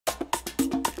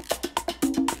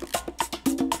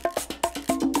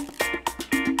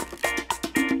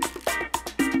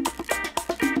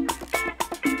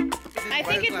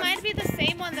think it might be the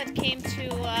same one that came to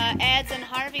Ed's and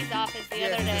Harvey's office the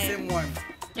other day. It's the same one.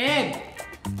 Ed!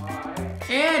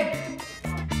 Ed!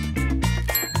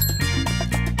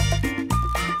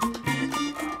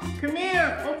 Come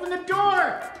here! Open the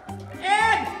door!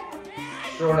 Ed!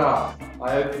 Sure enough,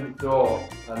 I opened the door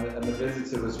and the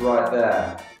visitor was right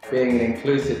there. Being an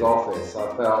inclusive office,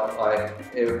 I felt like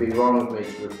it would be wrong of me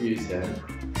to refuse him.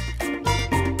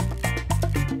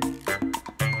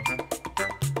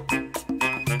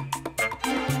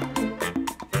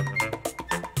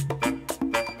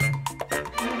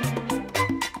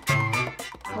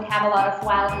 We have a lot of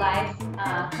wildlife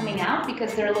coming out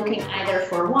because they're looking either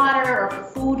for water or for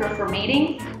food or for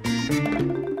mating.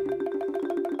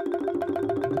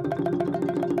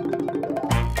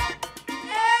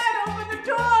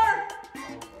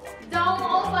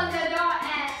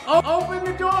 Open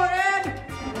the door, Ed!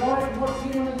 What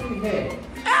do you want to do here?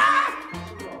 Ah!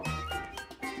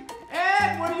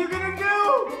 Ed, what are you gonna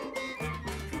do?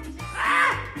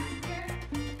 Ah!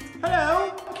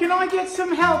 Hello? Can I get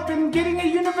some help in getting a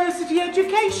university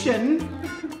education?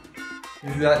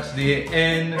 He's actually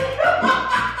in.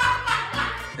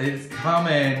 It's come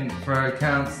in for a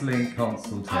counselling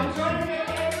consultation.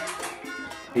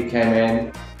 He came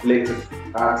in, licked the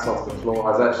ants off the floor.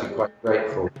 I was actually quite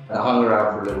grateful. I hung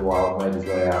around for a little while and made his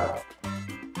way out.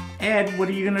 Ed, what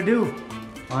are you gonna do?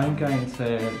 I'm going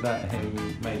to let him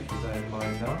make his own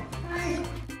mind up.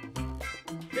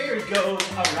 There he goes,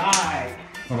 alright.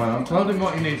 Alright, I've told him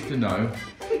what he needs to know.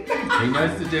 He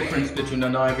knows the difference between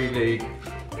an Ivy League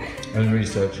and a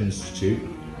research institute.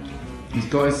 He's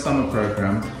got his summer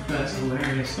programme. That's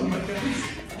hilarious, oh my goodness.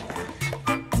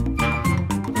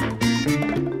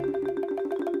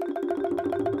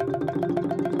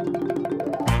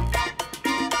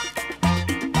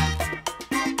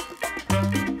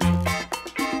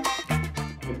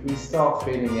 If we start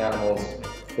feeding the animals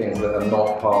things that are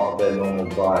not part of their normal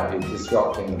diet, it's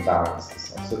disrupting the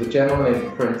balance. So the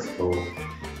general principle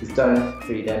is don't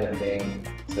feed anything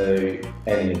to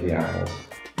any of the animals.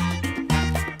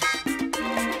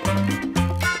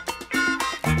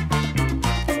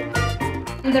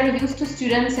 They're used to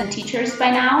students and teachers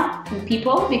by now, and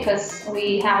people, because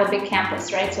we have a big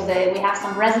campus, right? So we have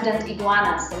some resident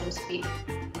iguanas, so to speak.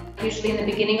 Usually in the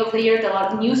beginning of the year, there are a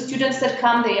lot of new students that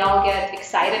come, they all get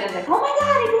excited and like, oh my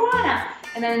god, iguana!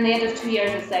 And then in the end of 2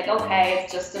 years, it's like, okay,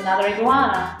 it's just another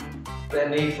iguana. Their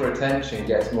need for attention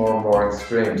gets more and more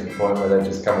extreme to the point where they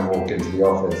just come and walk into the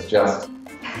office, just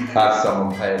have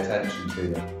someone pay attention to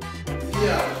them.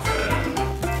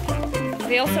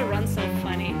 They also run so